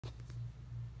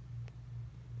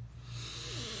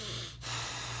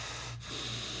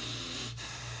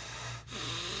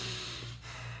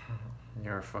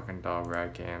You're a fucking dog,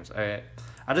 Riot Games. I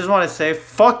just want to say,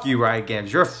 fuck you, Riot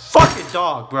Games. You're a fucking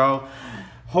dog, bro.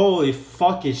 Holy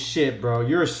fucking shit, bro.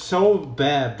 You're so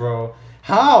bad, bro.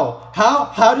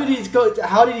 How did these go?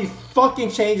 How did these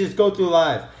fucking changes go through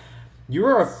life?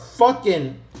 You're a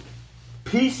fucking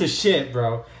piece of shit,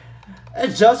 bro.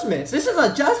 Adjustments. This is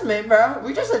adjustment, bro.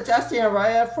 We just adjusting a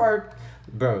Riot for...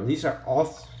 Bro, these are all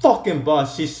fucking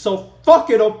busts. She's so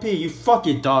fucking OP. You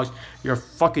fucking dogs. You're a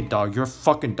fucking dog. You're a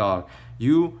fucking dog.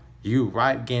 You,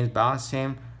 Riot Games balance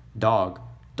team, dog.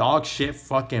 Dog shit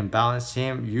fucking balance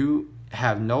team. You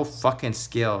have no fucking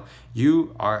skill.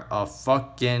 You are a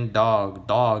fucking dog.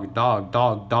 Doggy.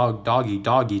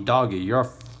 You're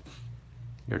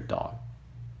a dog.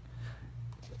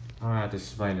 I don't have to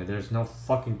explain it. There's no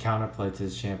fucking counterplay to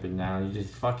this champion now. You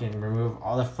just fucking remove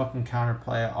all the fucking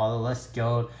counterplay, all the less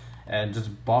skilled, and just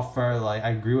buffer. Like, I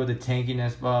agree with the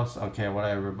tankiness buffs. Okay,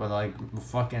 whatever. But, like,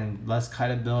 fucking less kite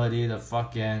ability, the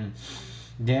fucking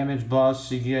damage buffs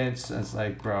she gets. It's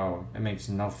like, bro, it makes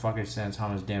no fucking sense how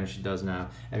much damage she does now.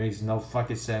 It makes no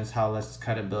fucking sense how less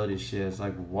kite ability she is.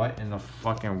 Like, what in the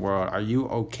fucking world? Are you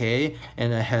okay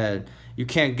in the head? You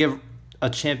can't give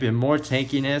a champion more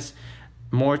tankiness,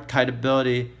 more kite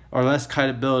ability, or less kite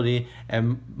ability,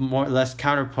 and less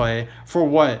counterplay for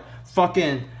what?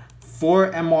 Fucking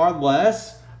 4 MR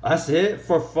less? That's it?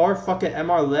 For 4 fucking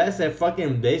MR less and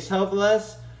fucking base health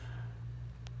less?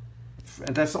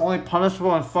 That's only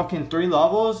punishable in fucking 3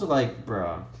 levels? Like,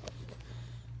 bro.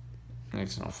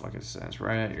 Makes no fucking sense,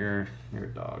 right? You're a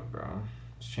dog, bro.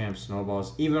 This champ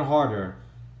snowballs even harder.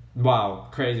 Wow,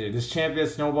 crazy. This champion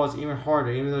snowballs even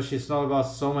harder, even though she snowballed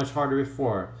so much harder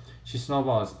before. She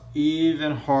snowballs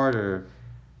even harder.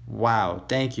 Wow.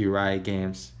 Thank you, Riot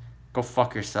Games. Go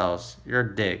fuck yourselves. You're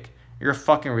a dick. You're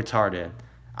fucking retarded.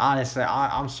 Honestly,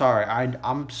 I'm sorry.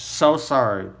 I'm so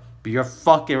sorry. But you're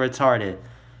fucking retarded.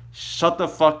 Shut the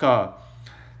fuck up.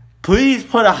 Please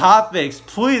put a hotfix.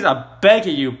 Please, I'm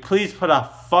begging you. Please put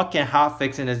a fucking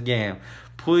hotfix in this game.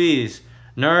 Please.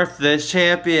 Nerf this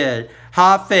champion.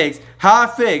 Hotfix.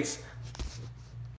 Hotfix.